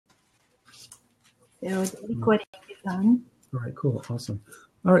So the recording is on. All right, cool, awesome.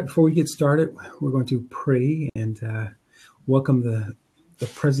 All right, before we get started, we're going to pray and welcome the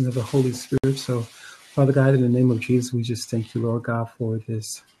presence of the Holy Spirit. So, Father God, in the name of Jesus, we just thank you, Lord God, for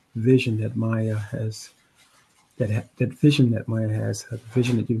this vision that Maya has, that vision that Maya has, the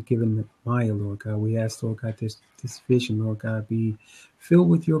vision that you've given Maya, Lord God. We ask, Lord God, this vision, Lord God, be filled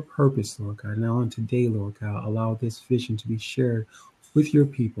with your purpose, Lord God. Now on today, Lord God, allow this vision to be shared with your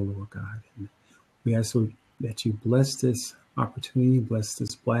people, Lord God. And we ask, Lord, that you bless this opportunity, bless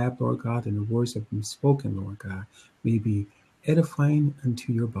this blab, Lord God, and the words that have been spoken, Lord God, may be edifying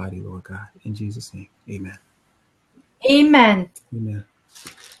unto your body, Lord God. In Jesus' name, amen. Amen. Amen.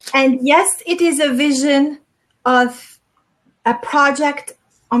 And yes, it is a vision of a project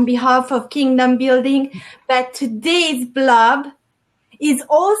on behalf of kingdom building, but today's blog is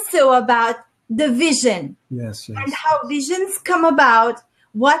also about the vision. Yes. And how visions come about,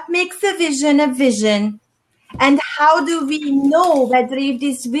 what makes a vision, and how do we know whether if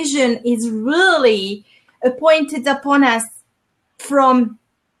this vision is really appointed upon us from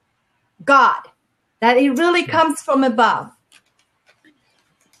God, that it really comes from above.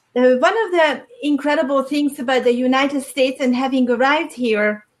 One of the incredible things about the United States and having arrived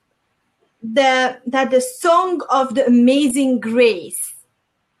here, that the song of the Amazing Grace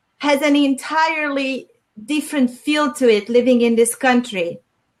has an entirely different feel to it living in this country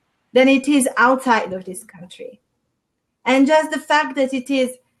than it is outside of this country. And just the fact that it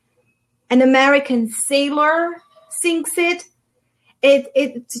is an American sailor sings it,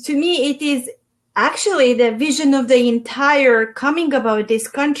 to me, it is actually the vision of the entire coming about this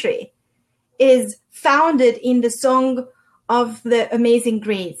country is founded in the song of the Amazing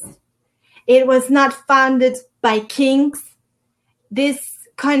Grace. It was not founded by kings. This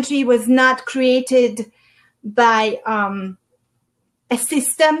country was not created by a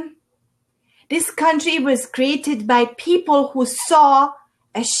system. This country was created by people who saw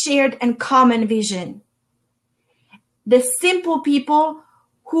a shared and common vision. The simple people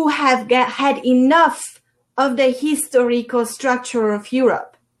who have had enough of the historical structure of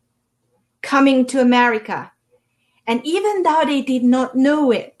Europe coming to America. And even though they did not know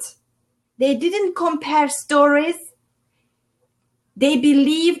it, they didn't compare stories. They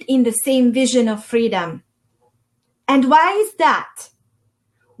believed in the same vision of freedom. And why is that?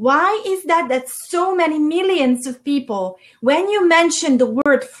 Why is that so many millions of people, when you mention the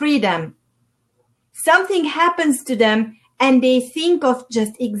word freedom, something happens to them and they think of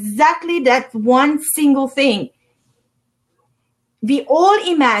just exactly that one single thing? We all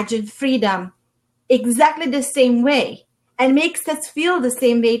imagine freedom exactly the same way and makes us feel the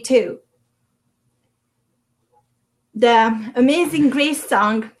same way too. The Amazing Grace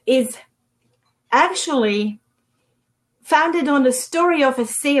song is actually founded on the story of a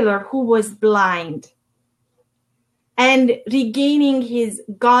sailor who was blind and regaining his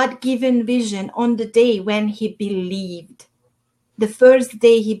God-given vision on the day when he believed, the first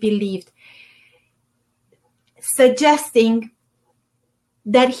day he believed, suggesting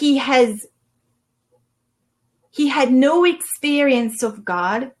that he had no experience of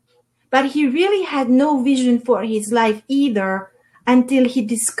God, but he really had no vision for his life either until he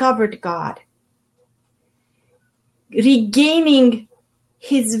discovered God. Regaining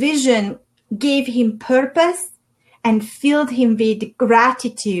his vision gave him purpose and filled him with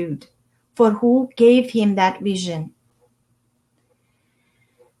gratitude for who gave him that vision.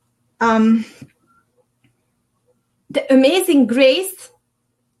 The Amazing Grace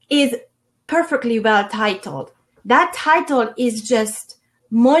is perfectly well titled. That title is just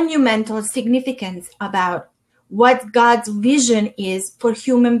monumental significance about what God's vision is for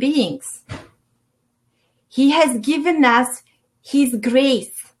human beings. He has given us his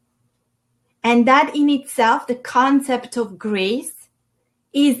grace. And that in itself, the concept of grace,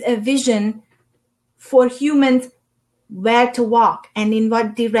 is a vision for humans where to walk and in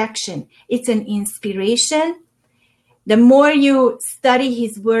what direction. It's an inspiration. The more you study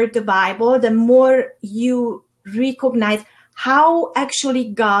his word, the Bible, the more you recognize how actually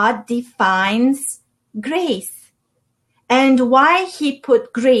God defines grace and why he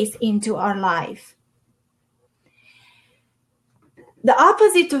put grace into our life. The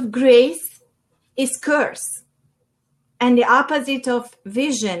opposite of grace is curse, and the opposite of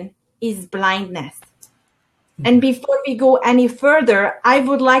vision is blindness. And before we go any further, I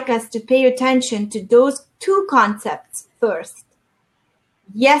would like us to pay attention to those two concepts first.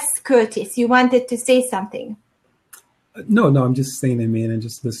 Yes, Curtis, you wanted to say something. No, I'm just saying amen and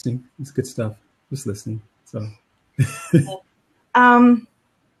just listening. It's good stuff. Just listening. So.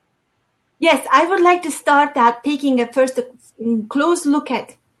 Yes, I would like to start out taking a close look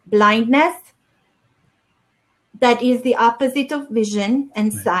at blindness that is the opposite of vision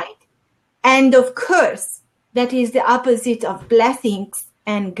and sight, and of curse, that is the opposite of blessings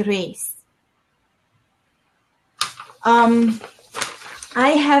and grace.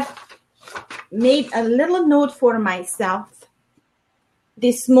 I have made a little note for myself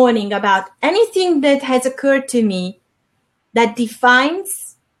this morning about anything that has occurred to me that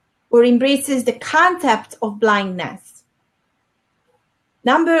defines or embraces the concept of blindness.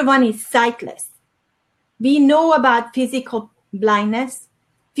 Number one is sightless. We know about physical blindness,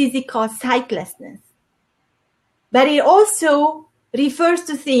 physical sightlessness, but it also refers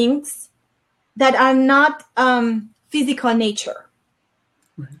to things that are not physical nature.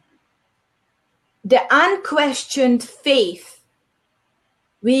 Right. The unquestioned faith,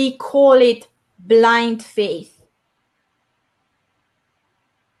 we call it blind faith.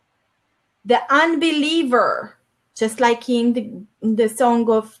 The unbeliever, just like in the song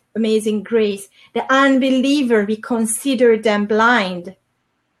of Amazing Grace, the unbeliever, we consider them blind.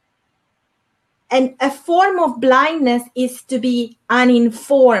 And a form of blindness is to be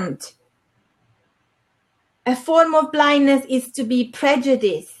uninformed. A form of blindness is to be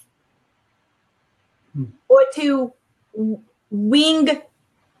prejudiced or to wing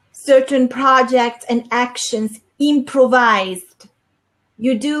certain projects and actions improvised.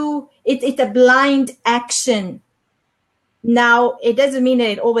 You do, it's a blind action. Now, it doesn't mean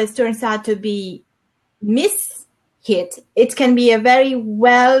that it always turns out to be hit. It can be a very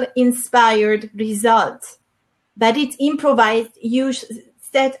well-inspired result, but it's improvised. You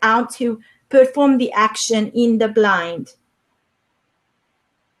set out to perform the action in the blind.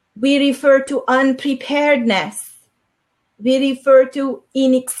 We refer to unpreparedness. We refer to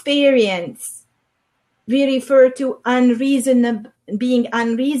inexperience. We refer to being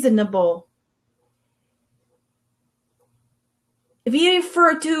unreasonable. We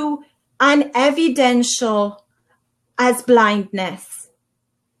refer to unevidential as blindness.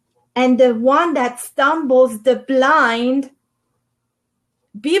 And the one that stumbles the blind,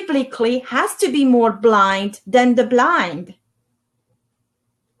 biblically, has to be more blind than the blind.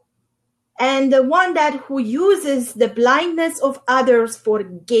 And the one who uses the blindness of others for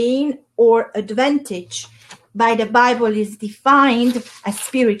gain or advantage by the Bible is defined as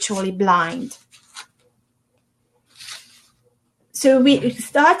spiritually blind. So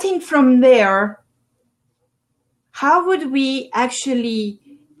starting from there, how would we actually,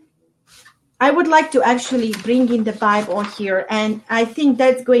 I would like to actually bring in the Bible here, and I think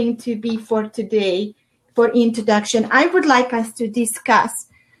that's going to be for today, for introduction. I would like us to discuss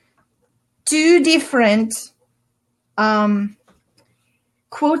two different quotes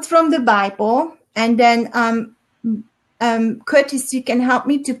from the Bible, and then Curtis, you can help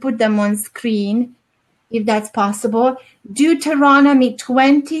me to put them on screen, if that's possible. Deuteronomy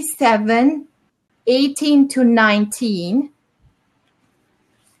 27, 18 to 19.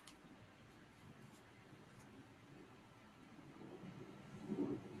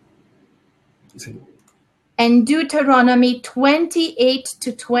 And Deuteronomy 28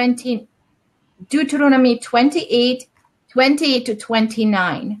 to 20. Deuteronomy 28, 28 to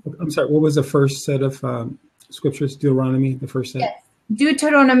 29. I'm sorry, what was the first set of scriptures? Deuteronomy, the first set? Yes.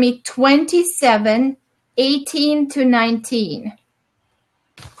 Deuteronomy 27, 18 to 19.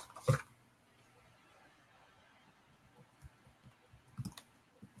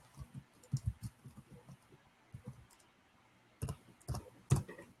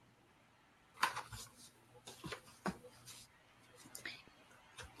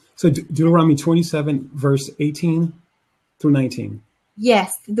 So Deuteronomy 27, verse 18 through 19.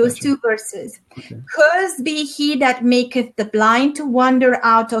 Yes, those two verses. Okay. Cursed be he that maketh the blind to wander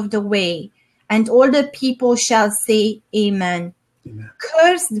out of the way, and all the people shall say, Amen. Amen.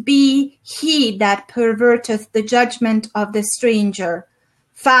 Cursed be he that perverteth the judgment of the stranger,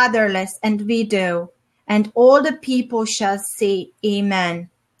 fatherless and widow, and all the people shall say, Amen.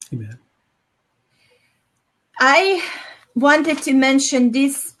 Amen. I wanted to mention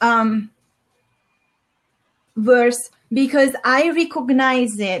this verse because I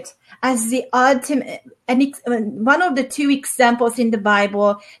recognize it as the ultimate, one of the two examples in the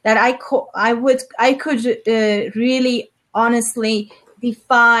Bible that I could really honestly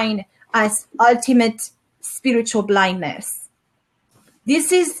define as ultimate spiritual blindness.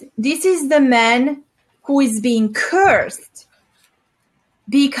 This is the man who is being cursed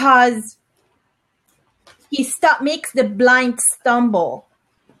because he makes the blind stumble,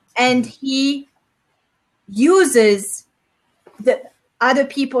 and he uses the other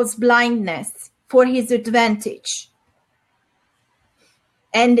people's blindness for his advantage.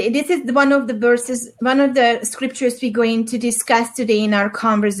 And this is one of the verses, one of the scriptures we're going to discuss today in our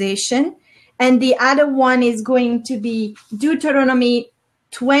conversation. and the other one is going to be Deuteronomy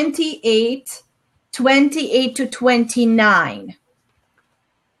 28 to 29.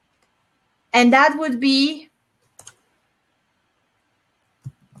 And that would be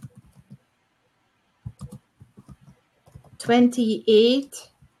twenty-eight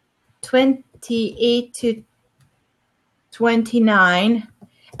to 29.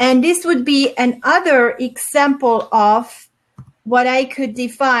 And this would be another example of what I could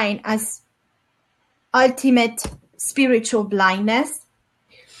define as ultimate spiritual blindness.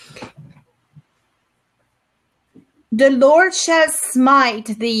 The Lord shall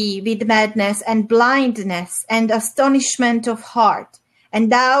smite thee with madness and blindness and astonishment of heart,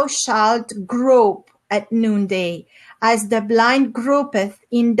 and thou shalt grope at noonday, as the blind gropeth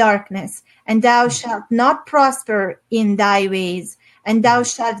in darkness, and thou shalt not prosper in thy ways, and thou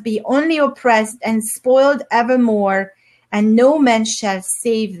shalt be only oppressed and spoiled evermore, and no man shall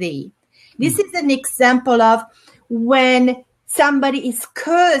save thee. This is an example of when somebody is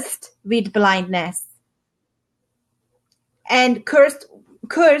cursed with blindness. And cursed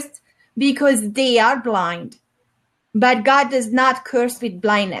because they are blind. But God does not curse with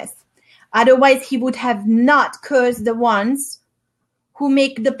blindness. Otherwise, he would have not cursed the ones who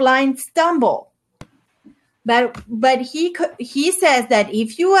make the blind stumble. But he says that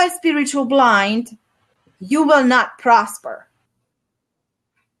if you are spiritual blind, you will not prosper.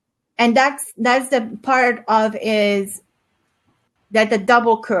 And that's the part of is that the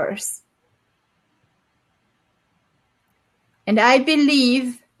double curse. And I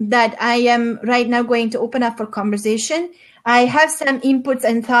believe that I am right now going to open up for conversation. I have some inputs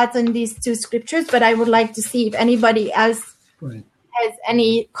and thoughts on these two scriptures, but I would like to see if anybody else has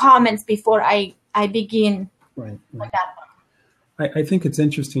any comments before I begin with that one. I think it's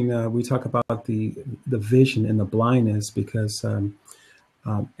interesting we talk about the vision and the blindness because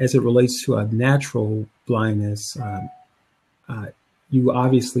as it relates to a natural blindness, you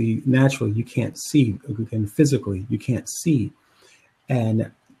obviously naturally you can't see, and physically you can't see,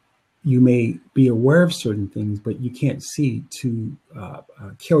 and you may be aware of certain things, but you can't see to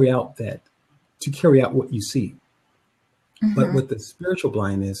carry out what you see. Mm-hmm. But with the spiritual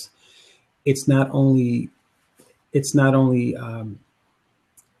blindness, it's not only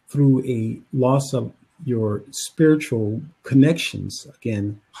through a loss of your spiritual connections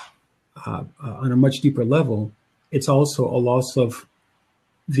again on a much deeper level. It's also a loss of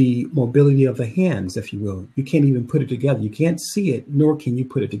the mobility of the hands, if you will. You can't even put it together. You can't see it, nor can you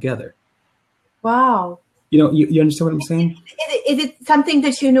put it together. Wow. You understand what I'm saying? Is it something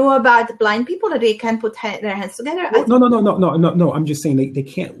that you know about blind people, that they can't put their hands together? Well, no. I'm just saying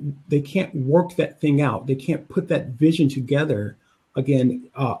they can't work that thing out. They can't put that vision together. Again,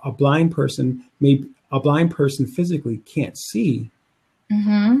 a blind person physically can't see,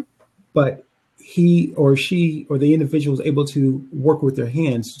 mm-hmm. but he or she or the individual is able to work with their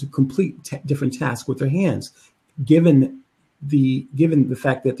hands to complete different tasks with their hands, given the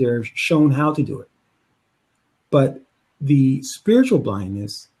fact that they're shown how to do it. But the spiritual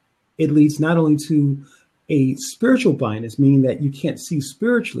blindness, it leads not only to a spiritual blindness, meaning that you can't see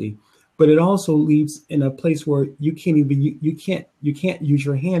spiritually, but it also leads in a place where you can't use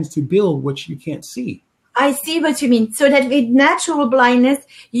your hands to build what you can't see. I see what you mean. So that with natural blindness,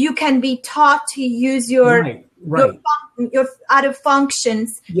 you can be taught to use your other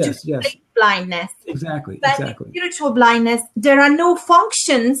functions to complete blindness. Exactly. But with spiritual blindness, there are no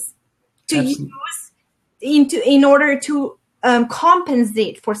functions to use in order to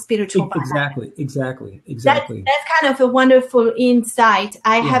compensate for spiritual blindness. Exactly. That's kind of a wonderful insight.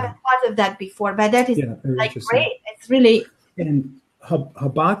 I haven't thought of that before, but that is great. It's really. And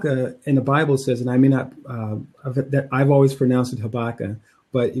Habakkuk in the Bible says, and I may not, I've always pronounced it Habakkuk,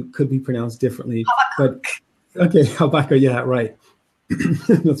 but it could be pronounced differently. But okay, Habakkuk, yeah, right.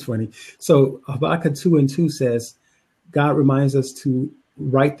 That's funny. So Habakkuk 2:2 says, God reminds us to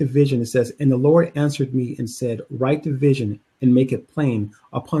write the vision. It says, and the Lord answered me and said, write the vision and make it plain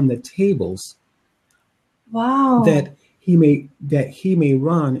upon the tables. Wow. That he may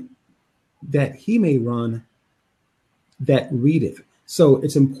run that readeth. So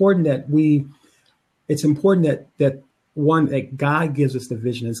it's important that that God gives us the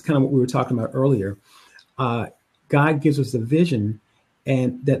vision. It's kind of what we were talking about earlier. God gives us the vision,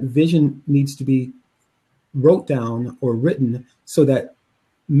 and that vision needs to be wrote down or written so that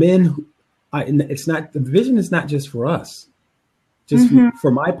the vision is not just for us, just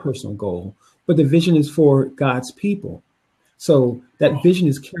for my personal goal, but the vision is for God's people. So that vision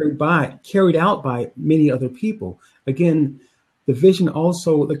is carried out by many other people. Again, the vision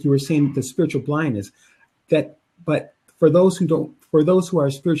also, like you were saying, the spiritual blindness, but for those who don't for those who are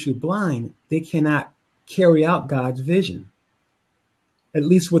spiritually blind, they cannot carry out God's vision, at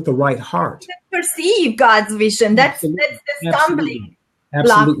least with the right heart. Perceive God's vision. That's the stumbling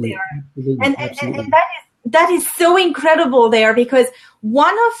block there. And that is so incredible there, because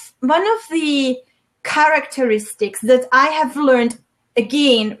one of the characteristics that I have learned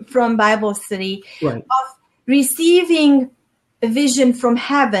again from Bible study of receiving a vision from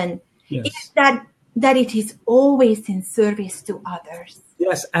heaven is that it is always in service to others.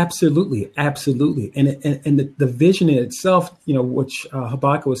 Yes, absolutely, absolutely. And the vision in itself, which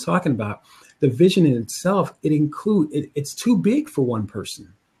Habakkuk was talking about, the vision in itself, it's too big for one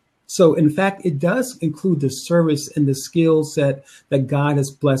person. So in fact, it does include the service and the skills that God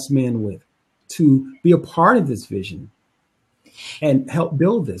has blessed man with to be a part of this vision and help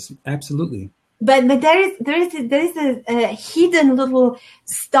build this. Absolutely. But there is a hidden little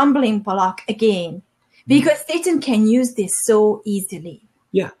stumbling block again, because Satan can use this so easily.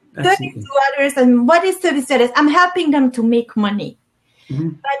 Yeah, absolutely. Service to others, and what is service to others? I'm helping them to make money. Mm-hmm.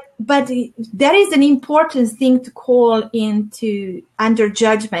 But there is an important thing to call into under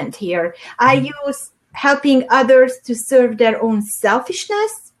judgment here. Are you helping others to serve their own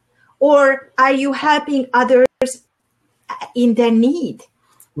selfishness, or are you helping others in their need?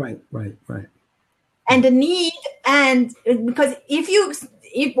 Right. And the need, and because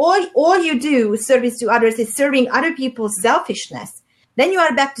if all you do service to others is serving other people's selfishness, then you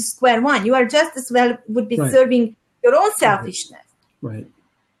are back to square one. You are just as well would be serving your own selfishness. Right.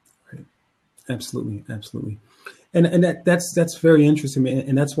 Absolutely. And that's very interesting,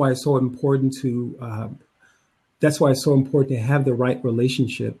 and that's why it's so important to have the right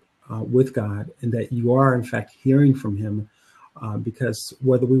relationship with God, and that you are in fact hearing from Him, because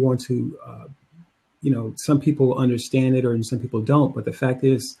whether we want to, some people understand it or some people don't, but the fact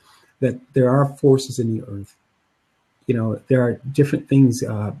is that there are forces in the earth. There are different things.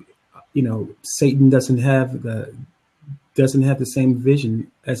 Satan doesn't have the same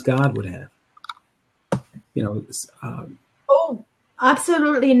vision as God would have. Oh,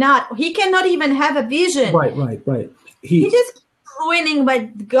 absolutely not. He cannot even have a vision. Right. He just ruining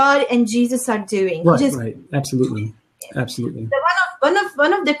what God and Jesus are doing. Right. Absolutely. One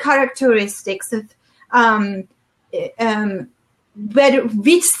of the characteristics of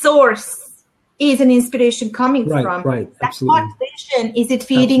which source is an inspiration coming from? Right. Absolutely. What vision is it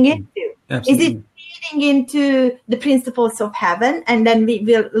feeding into? Absolutely. Is it feeding into the principles of heaven? And then we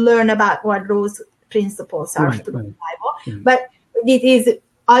will learn about what those principles are through the Bible. Right. But it is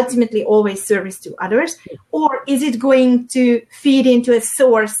ultimately always service to others. Or is it going to feed into a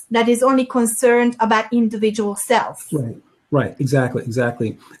source that is only concerned about individual self? Right. Exactly.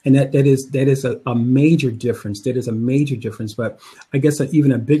 And that is a major difference. That is a major difference. But I guess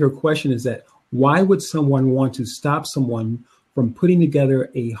even a bigger question is that why would someone want to stop someone from putting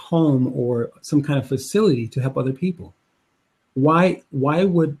together a home or some kind of facility to help other people? Why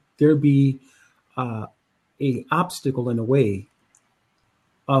would there be a obstacle in the way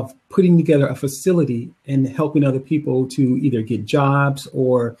of putting together a facility and helping other people to either get jobs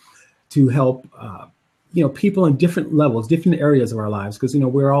or to help people in different levels, different areas of our lives? Because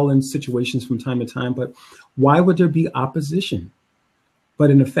we're all in situations from time to time, but why would there be opposition?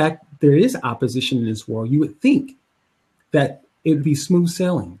 But in fact, there is opposition in this world. You would think that it would be smooth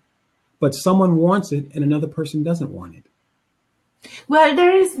sailing, but someone wants it and another person doesn't want it. Well,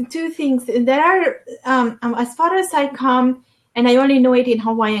 there is two things. There are, as far as I come, and I only know it in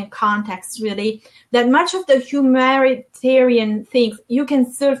Hawaiian context, really, that much of the humanitarian things, you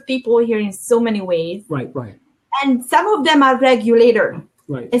can serve people here in so many ways. Right. And some of them are regulated,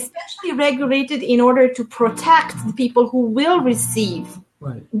 right, especially regulated in order to protect the people who will receive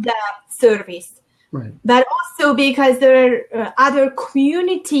the service. Right. But also because there are other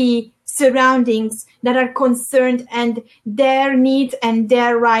community surroundings that are concerned, and their needs and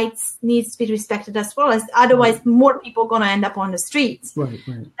their rights needs to be respected as well, as otherwise more people going to end up on the streets. Right.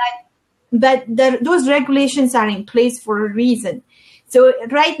 But those regulations are in place for a reason. So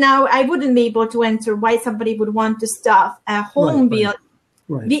right now, I wouldn't be able to answer why somebody would want to start a home build.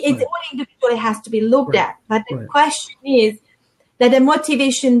 It's all individually has to be looked at. But the question is that the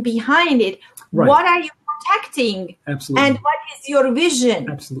motivation behind it, what are you protecting? Absolutely. And what is your vision?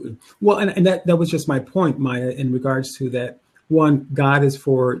 Absolutely. Well, and that was just my point, Maya, in regards to that. One, God is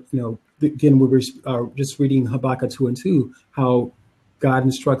for, again, we were just reading Habakkuk 2:2, how God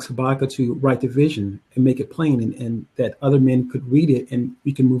instructs Habakkuk to write the vision and make it plain, and that other men could read it and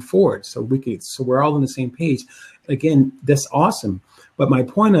we can move forward. So we're all on the same page. Again, that's awesome. But my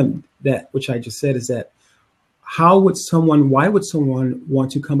point of that, which I just said, is that why would someone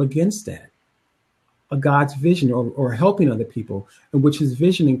want to come against that? a God's vision or helping other people, in which his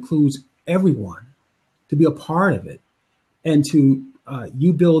vision includes everyone to be a part of it, and to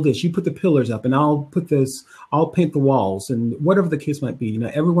you build this, you put the pillars up, and I'll put this, I'll paint the walls, and whatever the case might be. You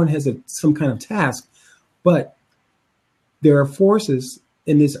know, everyone has some kind of task, but there are forces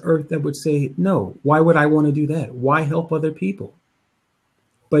in this earth that would say, no, why would I want to do that? Why help other people?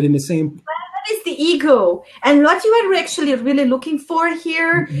 But in the same... That is the ego. And what you are actually really looking for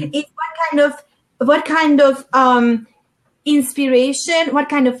here is what kind of inspiration, what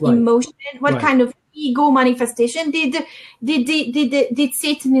kind of emotion, what kind of ego manifestation did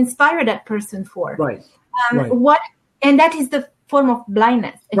Satan inspire that person for? And that is the form of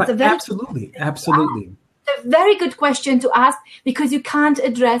blindness. It's a very absolutely. It's a very good question to ask, because you can't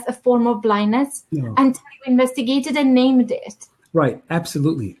address a form of blindness until you investigated and named it. Right.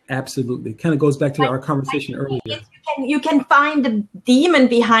 Absolutely. Kind of goes back to our conversation earlier. You can find the demon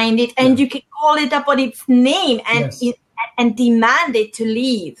behind it, and you can call it up on its name and demand it to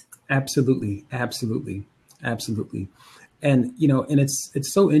leave. Absolutely. And, you know, and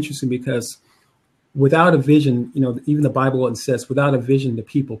it's so interesting because without a vision, you know, even the Bible says, without a vision, the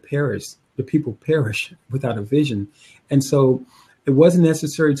people perish without a vision. And so it wasn't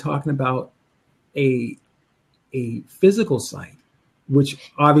necessarily talking about a physical sight, which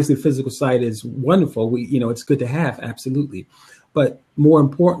obviously physical sight is wonderful. It's good to have. Absolutely. But more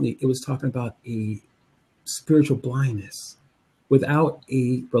importantly, it was talking about a spiritual blindness without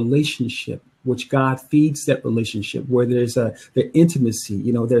a relationship, which God feeds that relationship, where there's the intimacy,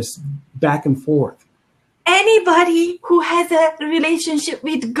 you know, there's back and forth. Anybody who has a relationship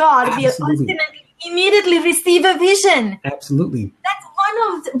with God will ultimately immediately receive a vision. Absolutely. That's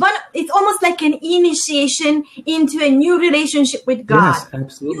one. It's almost like an initiation into a new relationship with God. Yes,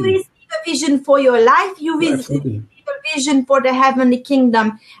 absolutely. You receive a vision for your life. You receive a vision for the heavenly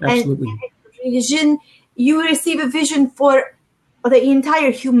kingdom. Absolutely. And you receive a vision for the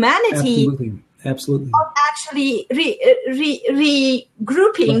entire humanity. Absolutely. Of actually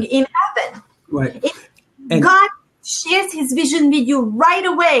regrouping in heaven. Right. And God shares his vision with you right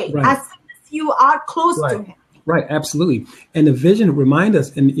away as soon as you are close to him. Right, absolutely. And the vision remind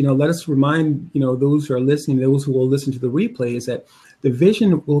us, and let us remind those who are listening, those who will listen to the replay, is that the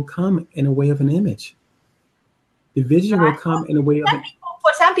vision will come in a way of an image. The vision will come in a way of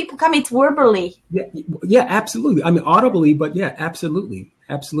for some people come it verbally. Yeah, absolutely. I mean audibly, but absolutely.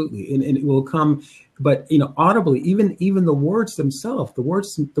 And it will come, but audibly, even the words themselves, the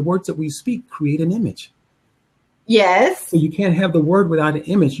words that we speak create an image. Yes. So you can't have the word without an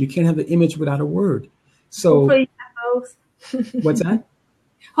image. You can't have the image without a word. So hopefully you have both. What's that?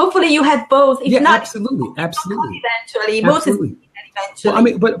 Hopefully you have both. If not, absolutely. Eventually, absolutely. Well, I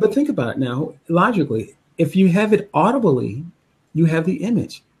mean, but think about it now. Logically, if you have it audibly, you have the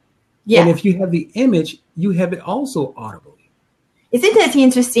image. Yeah. And if you have the image, you have it also audibly. Isn't it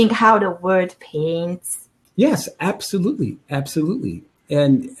interesting how the word paints? Yes, absolutely.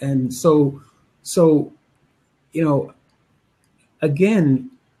 And so again,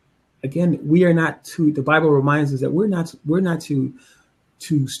 we are not to. The Bible reminds us that we're not to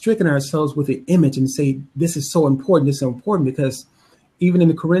stricken ourselves with the image and say this is so important, because even in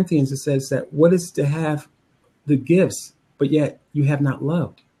the Corinthians it says that what is to have the gifts, but yet you have not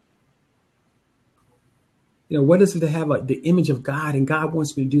loved. What is it to have like the image of God, and God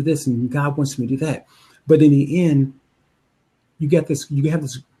wants me to do this and God wants me to do that, but in the end, you have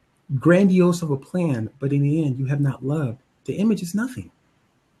this grandiose of a plan, but in the end, you have not loved. The image is nothing.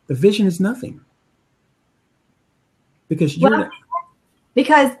 The vision is nothing. Because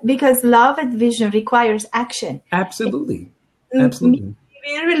because love and vision requires action. Absolutely.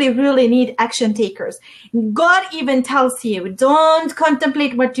 We really, really need action takers. God even tells you, don't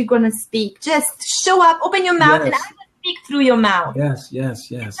contemplate what you're going to speak. Just show up, open your mouth, and I will speak through your mouth. Yes. It's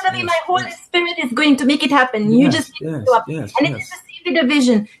going to be my Holy Spirit is going to make it happen. You just need to show up. And it's the same with the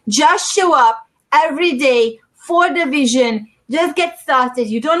vision. Just show up every day for the vision. Just get started.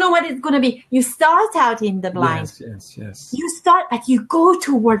 You don't know what it's going to be. You start out in the blind. Yes. You start, you go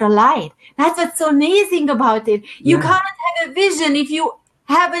toward the light. That's what's so amazing about it. You can't have a vision if you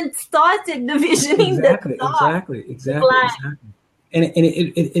haven't started the vision in the dark. Exactly. And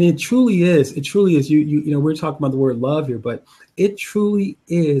it truly is. It truly is. We're talking about the word love here, but it truly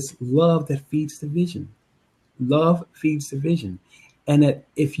is love that feeds the vision. Love feeds the vision. And that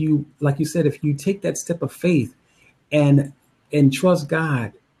if you, like you said, if you take that step of faith and trust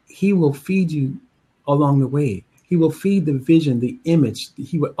God, he will feed you along the way. He will feed the vision, the image.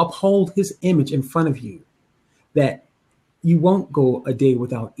 He will uphold his image in front of you, that you won't go a day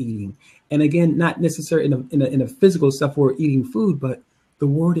without eating. And again, not necessarily in a physical stuff where we're eating food, but the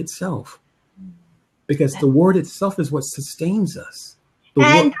word itself. because the word itself is what sustains us.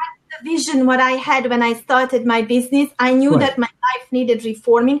 And that's the vision what I had when I started my business. I knew that my life needed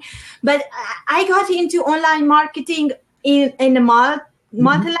reforming, but I got into online marketing in a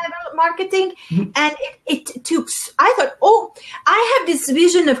multi-level marketing, and it took, I thought, I have this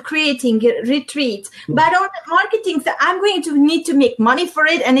vision of creating retreats, but on marketing, so I'm going to need to make money for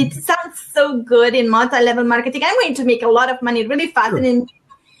it, and it sounds so good in multi-level marketing. I'm going to make a lot of money really fast, and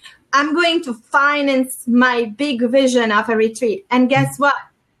I'm going to finance my big vision of a retreat. And guess what?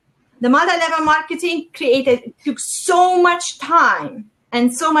 The multi-level marketing took so much time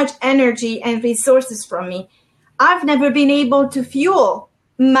and so much energy and resources from me. I've never been able to fuel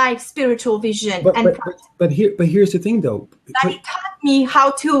my spiritual vision. But here's the thing, though. But it taught me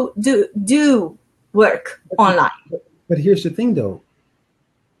how to do work online. But here's the thing, though.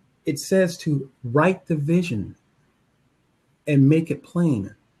 It says to write the vision and make it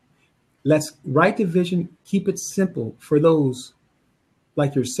plain. Let's write the vision, keep it simple for those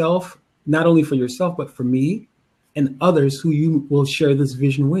like yourself, not only for yourself, but for me and others who you will share this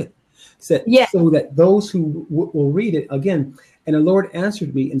vision with. So that those who will read it again. And the Lord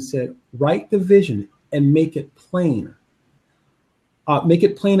answered me and said, write the vision and make it plain. Make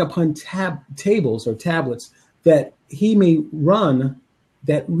it plain upon tables or tablets, that he may run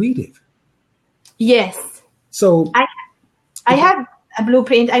that readeth. Yes. So I have a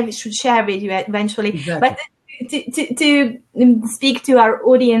blueprint I should share with you eventually. Exactly. But to speak to our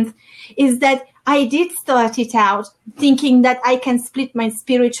audience is that I did start it out thinking that I can split my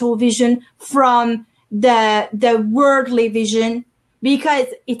spiritual vision from the worldly vision because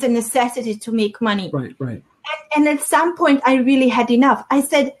it's a necessity to make money. Right. And at some point, I really had enough. I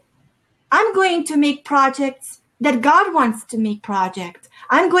said, I'm going to make projects that God wants to make projects.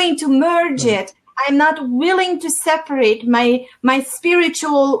 I'm going to merge it. I'm not willing to separate my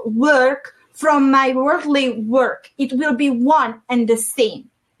spiritual work from my worldly work. It will be one and the same.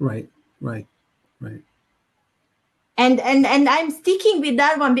 Right. And I'm sticking with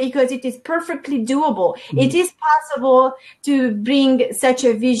that one because it is perfectly doable. It is possible to bring such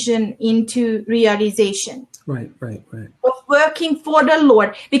a vision into realization. Right. Of working for the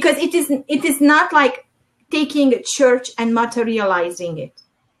Lord, because it is not like taking a church and materializing it.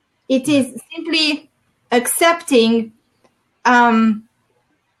 It is simply accepting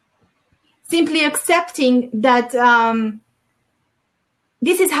that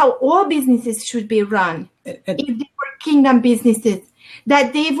this is how all businesses should be run. If they were kingdom businesses,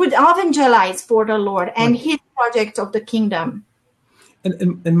 that they would evangelize for the Lord and his project of the kingdom.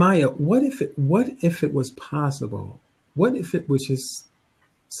 And Maya, what if it was possible? What if it was just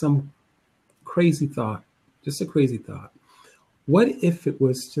some crazy thought, just a crazy thought? What if it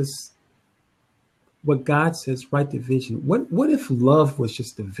was just what God says, write the vision? What if love was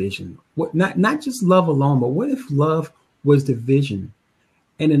just the vision? What not just love alone, but what if love was the vision?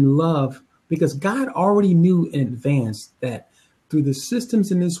 And in love, because God already knew in advance that through the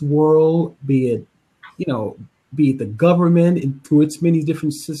systems in this world, be it the government and through its many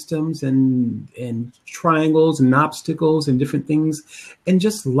different systems and triangles and obstacles and different things, and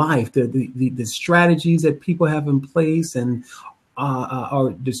just life, the strategies that people have in place and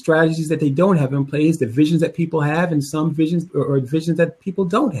or the strategies that they don't have in place, the visions that people have, and some visions or visions that people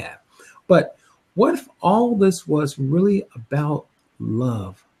don't have. But what if all this was really about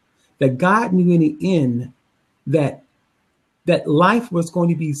love? That God knew in the end that life was going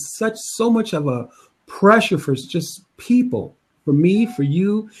to be so much of a pressure for just people, for me, for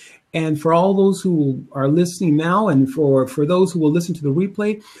you, and for all those who are listening now, and for those who will listen to the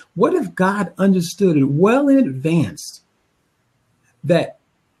replay. What if God understood it well in advance that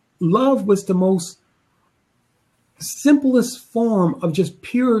love was the most simplest form of just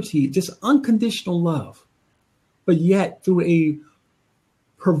purity, just unconditional love, but yet through a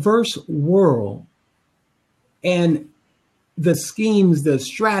perverse world and the schemes, the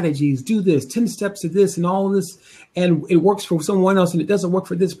strategies, do this, 10 steps to this and all of this, and it works for someone else and it doesn't work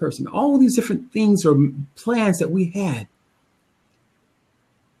for this person. All these different things or plans that we had.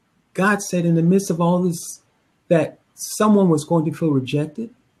 God said in the midst of all this that someone was going to feel rejected.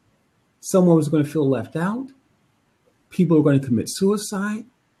 Someone was going to feel left out. People were going to commit suicide.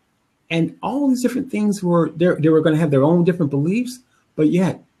 And all these different things they were going to have their own different beliefs. But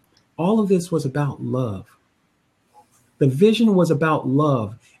yet, all of this was about love. The vision was about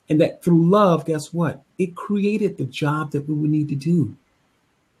love. And that through love, guess what? It created the job that we would need to do.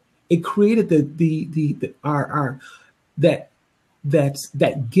 It created that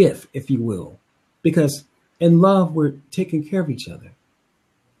gift, if you will. Because in love, we're taking care of each other.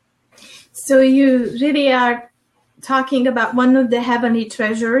 So you really are talking about one of the heavenly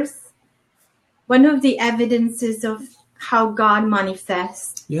treasures, one of the evidences of how God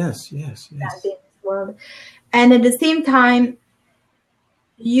manifests Yes. that in this world. And at the same time,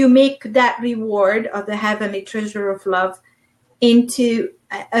 you make that reward of the heavenly treasure of love into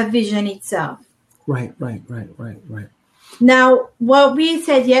a vision itself. Right. Now, what we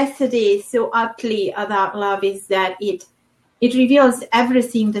said yesterday so aptly about love is that it reveals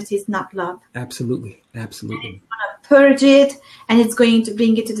everything that is not love. Absolutely. And it's going to purge it, and it's going to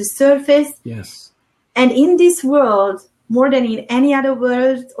bring it to the surface. Yes. And in this world, more than in any other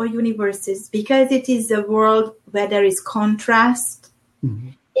world or universes, because it is a world where there is contrast,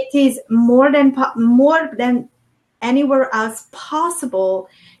 it is more than anywhere else possible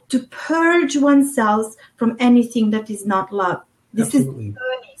to purge oneself from anything that is not love. This is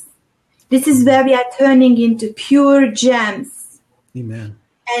where we are turning into pure gems. Amen.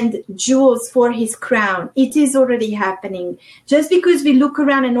 And jewels for his crown. It is already happening. Just because we look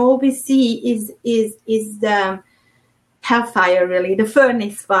around and all we see is the hellfire, really, the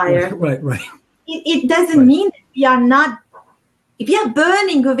furnace fire. Right. It doesn't mean that we are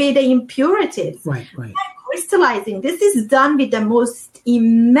burning away the impurities. Right. We are crystallizing. This is done with the most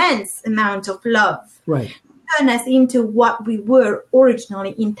immense amount of love. Right. Turn us into what we were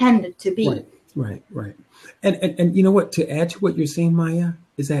originally intended to be. Right. And you know what? To add to what you're saying, Maya,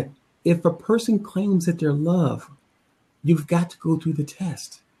 is that if a person claims that they're love, you've got to go through the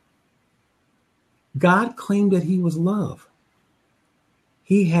test. God claimed that he was love.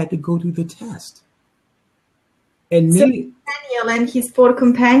 He had to go through the test. And Daniel and his 4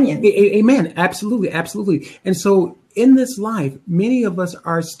 companions. Amen. Absolutely. And so in this life, many of us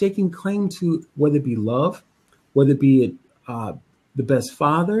are staking claim to, whether it be love, whether it be the best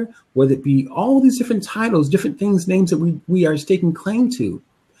father, whether it be all these different titles, different things, names that we are staking claim to.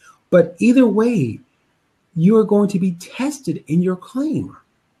 But either way, you are going to be tested in your claim.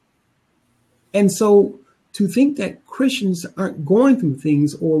 And so to think that Christians aren't going through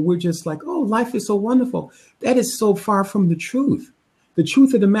things, or we're just like, oh, life is so wonderful, that is so far from the truth. The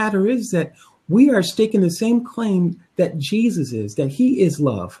truth of the matter is that we are staking the same claim that Jesus is, that he is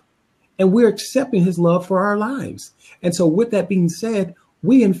love. And we're accepting his love for our lives. And so with that being said,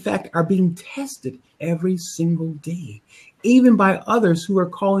 we, in fact, are being tested every single day, even by others who are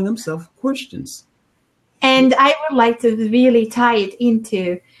calling themselves Christians. And I would like to really tie it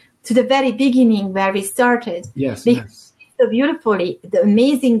into the very beginning where we started. Yes. So beautifully, the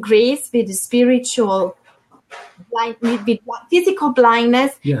amazing grace with the spiritual with physical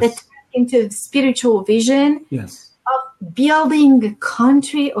blindness that turns into spiritual vision. Yes. Of building a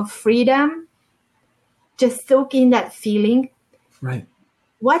country of freedom, just soak in that feeling. Right.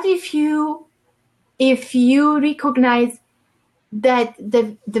 What if you recognize that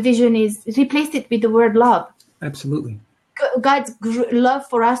the vision is, replace it with the word love? Absolutely. God's love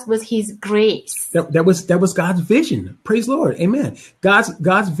for us was his grace. That was God's vision. Praise the Lord. Amen.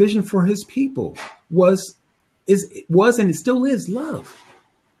 God's vision for his people was and it still is love.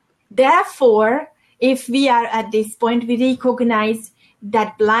 Therefore, if we are at this point, we recognize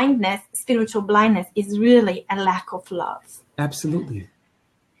that blindness, spiritual blindness, is really a lack of love. Absolutely.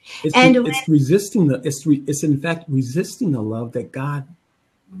 It's resisting it's in fact resisting the love that God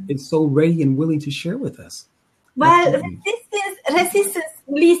is so ready and willing to share with us. Well, resistance at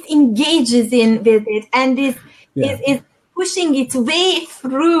least engages with it and is pushing its way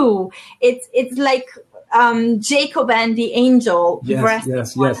through. It's like Jacob and the angel. Wrestling.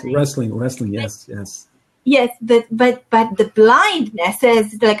 Yes, but the blindness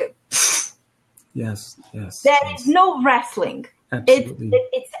is like. Yes. There is no wrestling. Absolutely.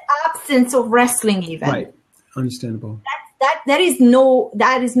 It's absence of wrestling even. Right. Understandable. There is no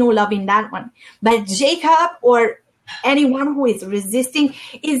love in that one. But Jacob or anyone who is resisting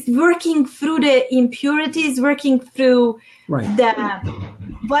is working through the impurities, working through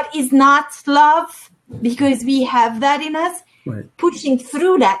what is not love, because we have that in us, pushing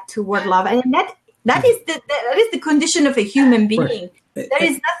through that toward love. And that is the condition of a human being. Right. There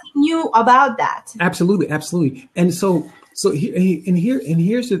is nothing new about that. Absolutely. And so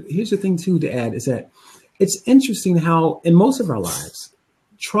here's the thing too to add is that it's interesting how in most of our lives,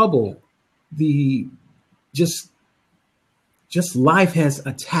 trouble, just life has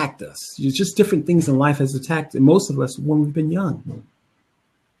attacked us. Just different things in life has attacked most of us when we've been young.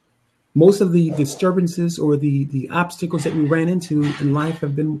 Most of the disturbances or the obstacles that we ran into in life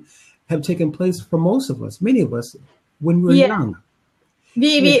have taken place for most of us, many of us, when we were young.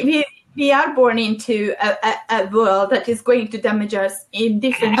 We are born into a world that is going to damage us in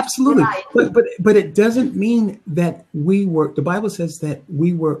different ways. But it doesn't mean that the Bible says that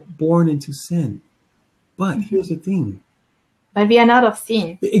we were born into sin. But here's the thing. but we are not of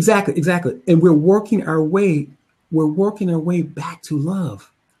sin. Exactly, exactly. And we're working our way back to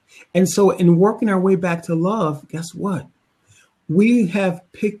love. And so in working our way back to love, guess what? We have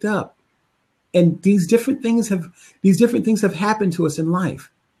picked up, and these different things have happened to us in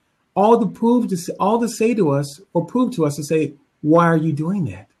life. All to say to us or prove to us to say, why are you doing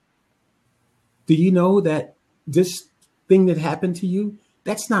that? Do you know that this thing that happened to you,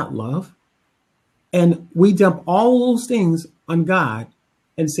 that's not love? And we dump all those things on God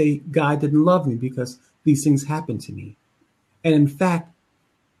and say, God didn't love me because these things happened to me. And in fact,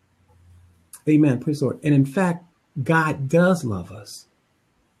 amen, praise the Lord. And in fact, God does love us.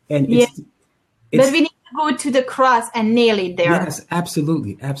 And it's but we need to go to the cross and nail it there. Yes,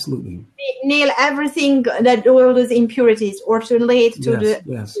 absolutely, absolutely. Nail everything that all those impurities or to relate to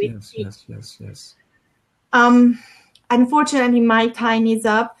Yes. Unfortunately, my time is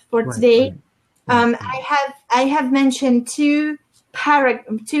up for today. I have mentioned two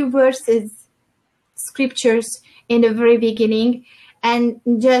verses, scriptures in the very beginning, and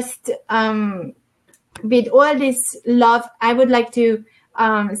just with all this love, I would like to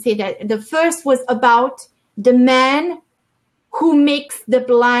say that the first was about the man who makes the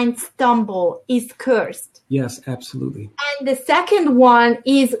blind stumble is cursed. Yes, absolutely. And the second one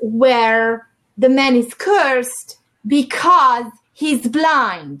is where the man is cursed because he's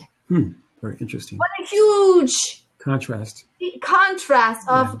blind. Very interesting. What a huge contrast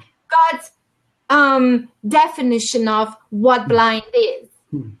of God's definition of what blind is.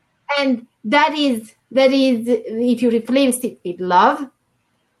 And that is if you replace it with love,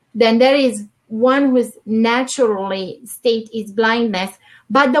 then there is one whose naturally state is blindness,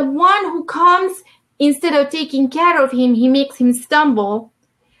 but the one who comes, instead of taking care of him, he makes him stumble.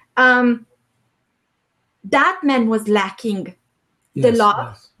 That man was lacking the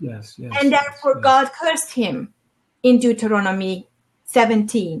love. Yes. And therefore God cursed him in Deuteronomy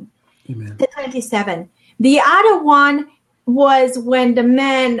 17, Amen. The 27. The other one was when the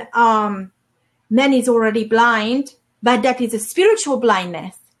man is already blind, but that is a spiritual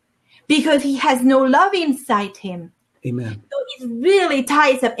blindness because he has no love inside him. Amen. So it really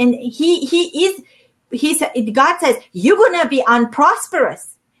ties up. And God says, you're going to be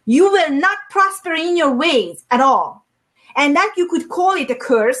unprosperous. You will not prosper in your ways at all. And that you could call it a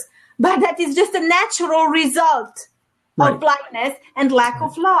curse, but that is just a natural result of blindness and lack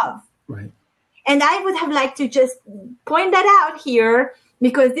of love. Right. And I would have liked to just point that out here,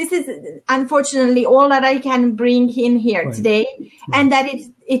 because this is unfortunately all that I can bring in here today. And that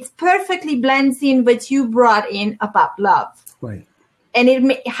it's perfectly blends in what you brought in about love. Right. And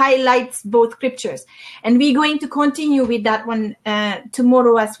it highlights both scriptures. And we're going to continue with that one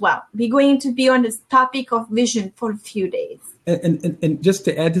tomorrow as well. We're going to be on this topic of vision for a few days. And just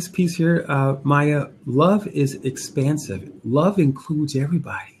to add this piece here, Maya, love is expansive. Love includes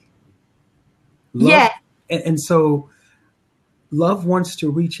everybody. Love, and so love wants to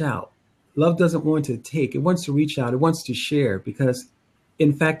reach out. Love doesn't want to take. It wants to reach out. It wants to share because,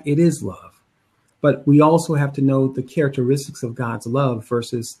 in fact, it is love. But we also have to know the characteristics of God's love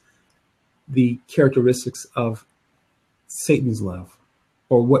versus the characteristics of Satan's love,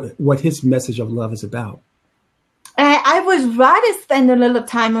 or what his message of love is about. I would rather spend a little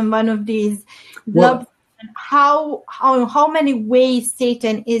time on one of these love, how many ways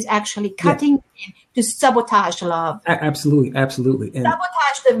Satan is actually cutting in to sabotage love. Absolutely. And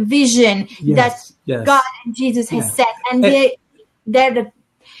sabotage the vision that God and Jesus has set. And they're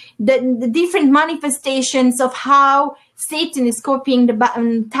the different manifestations of how Satan is copying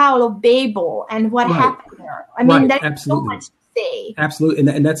the Tower of Babel and what happened there. I mean, there's so much to say. Absolutely.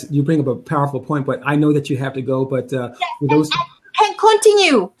 And that's, you bring up a powerful point, but I know that you have to go, but for those... Can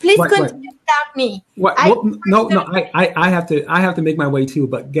continue. Please continue without me. I have to make my way too,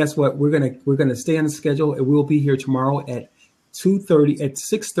 but guess what? We're gonna stay on the schedule, and we'll be here tomorrow at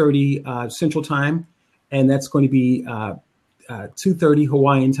 6:30 Central Time, and that's going to be 2:30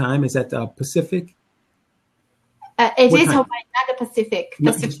 Hawaiian time. Is that Pacific? It is Hawaii, not the Pacific.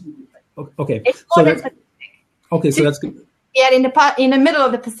 Okay. It's more than Pacific. Okay, so that's good. Yeah, in the middle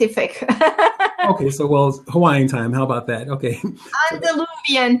of the Pacific. Okay, so it's Hawaiian time. How about that? Okay.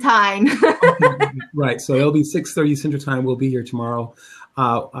 Antediluvian time. Right. So it'll be 6:30 Central Time. We'll be here tomorrow.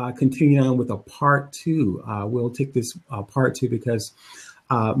 Continuing on with a part 2. We'll take this part 2 because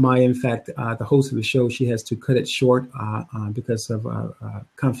Maya, in fact, the host of the show, she has to cut it short because of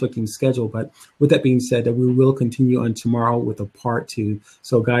conflicting schedule. But with that being said, we will continue on tomorrow with a part 2.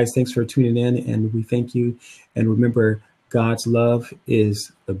 So guys, thanks for tuning in, and we thank you. And remember, God's love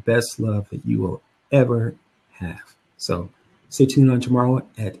is the best love that you will ever have. So stay tuned on tomorrow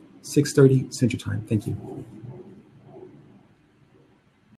at 6:30 Central Time. Thank you.